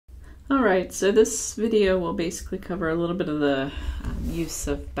Alright, so this video will basically cover a little bit of the use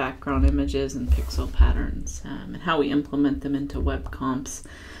of background images and pixel patterns and how we implement them into webcomps.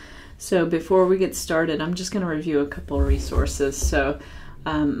 So before we get started, I'm just going to review a couple of resources. So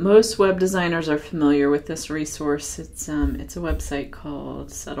most web designers are familiar with this resource. It's a website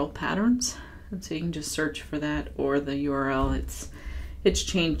called Subtle Patterns, and so you can just search for that, or the URL. It's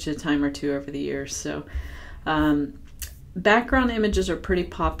changed a time or two over the years. So background images are pretty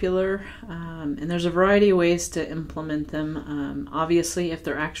popular, and there's a variety of ways to implement them. Obviously, if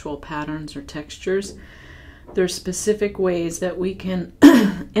they're actual patterns or textures, there's specific ways that we can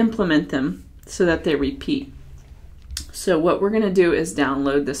implement them so that they repeat. So what we're going to do is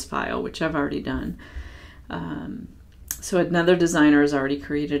download this file, which I've already done. So another designer has already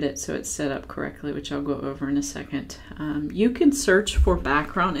created it, so it's set up correctly, which I'll go over in a second. You can search for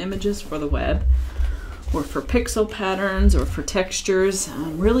background images for the web, or for pixel patterns, or for textures.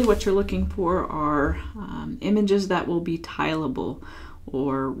 Really what you're looking for are images that will be tileable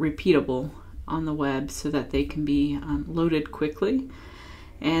or repeatable on the web so that they can be loaded quickly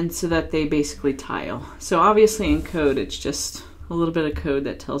and so that they basically tile. So obviously in code it's just a little bit of code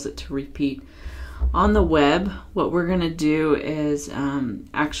that tells it to repeat. On the web, what we're going to do is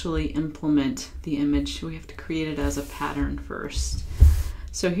actually implement the image. We have to create it as a pattern first.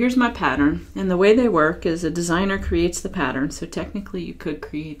 So here's my pattern, and the way they work is a designer creates the pattern, so technically you could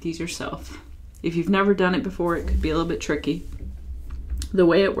create these yourself. If you've never done it before, it could be a little bit tricky. The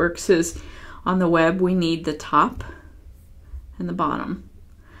way it works is on the web we need the top and the bottom.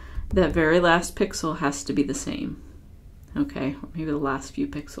 That very last pixel has to be the same, okay, or maybe the last few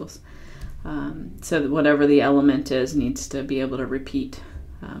pixels. So that whatever the element is needs to be able to repeat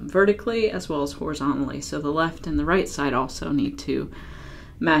vertically as well as horizontally. So the left and the right side also need to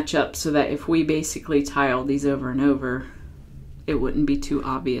match up so that if we basically tile these over and over, it wouldn't be too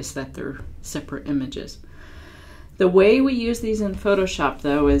obvious that they're separate images. The way we use these in Photoshop,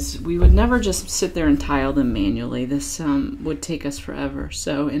 though, is we would never just sit there and tile them manually. This would take us forever.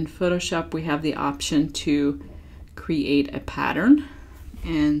 So in Photoshop, we have the option to create a pattern.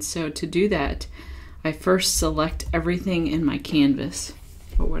 And so to do that, I first select everything in my canvas,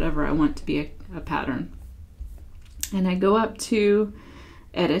 or whatever I want to be a pattern. And I go up to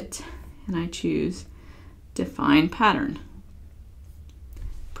Edit, and I choose Define Pattern.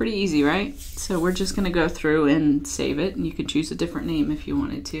 Pretty easy, right? So we're just going to go through and save it, and you could choose a different name if you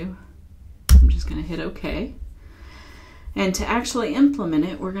wanted to. I'm just going to hit OK. And to actually implement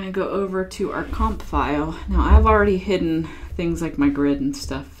it, we're going to go over to our comp file. Now I've already hidden things like my grid and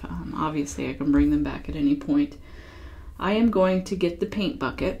stuff. Obviously I can bring them back at any point. I am going to get the paint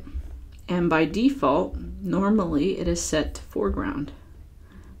bucket, and by default, normally it is set to foreground.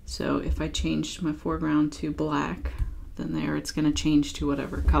 So if I change my foreground to black, then there it's going to change to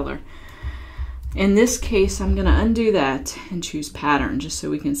whatever color. In this case, I'm going to undo that and choose pattern just so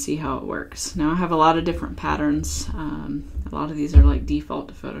we can see how it works. Now I have a lot of different patterns. A lot of these are like default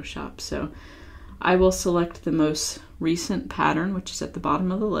to Photoshop. So I will select the most recent pattern, which is at the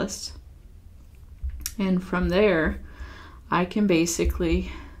bottom of the list. And from there, I can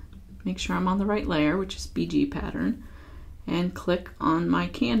basically make sure I'm on the right layer, which is BG pattern, and click on my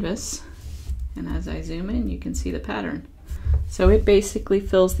canvas. And as I zoom in, you can see the pattern. So it basically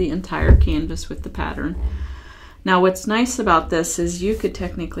fills the entire canvas with the pattern. Now what's nice about this is you could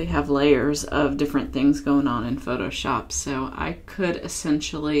technically have layers of different things going on in Photoshop. So I could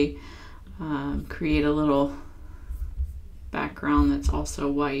essentially create a little background that's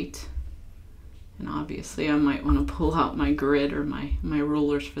also white. And obviously I might want to pull out my grid or my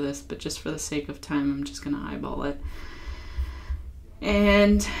rulers for this, but just for the sake of time, I'm just going to eyeball it.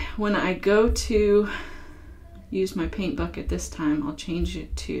 And when I go to use my paint bucket this time, I'll change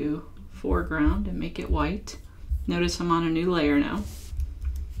it to foreground and make it white. Notice I'm on a new layer now.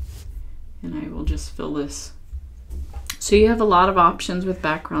 And I will just fill this. So you have a lot of options with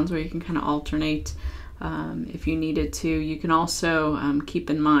backgrounds where you can kind of alternate if you needed to. You can also keep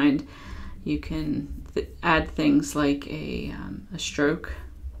in mind you can add things like a stroke.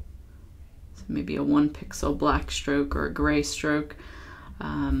 So maybe a 1 pixel black stroke or a gray stroke.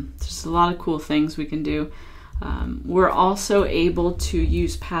 There's a lot of cool things we can do. We're also able to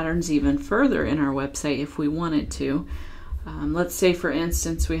use patterns even further in our website if we wanted to. Let's say, for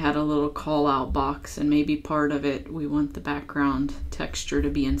instance, we had a little call out box and maybe part of it we want the background texture to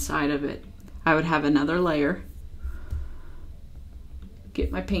be inside of it. I would have another layer,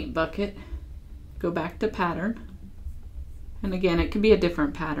 get my paint bucket, go back to pattern, and again it could be a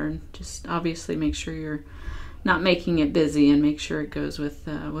different pattern. Just obviously make sure you're not making it busy and make sure it goes with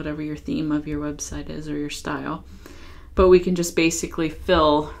whatever your theme of your website is or your style. But we can just basically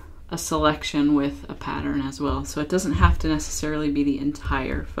fill a selection with a pattern as well. So it doesn't have to necessarily be the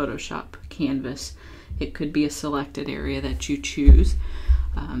entire Photoshop canvas. It could be a selected area that you choose.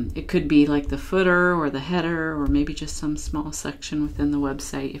 It could be like the footer or the header, or maybe just some small section within the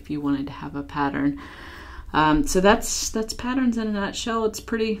website if you wanted to have a pattern. So that's patterns in a nutshell. It's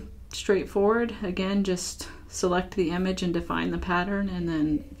pretty straightforward. Again, just select the image and define the pattern, and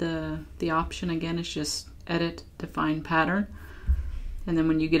then the option again is just edit, define pattern. And then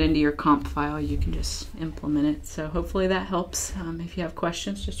when you get into your comp file, you can just implement it. So hopefully that helps. If you have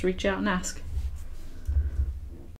questions, just reach out and ask.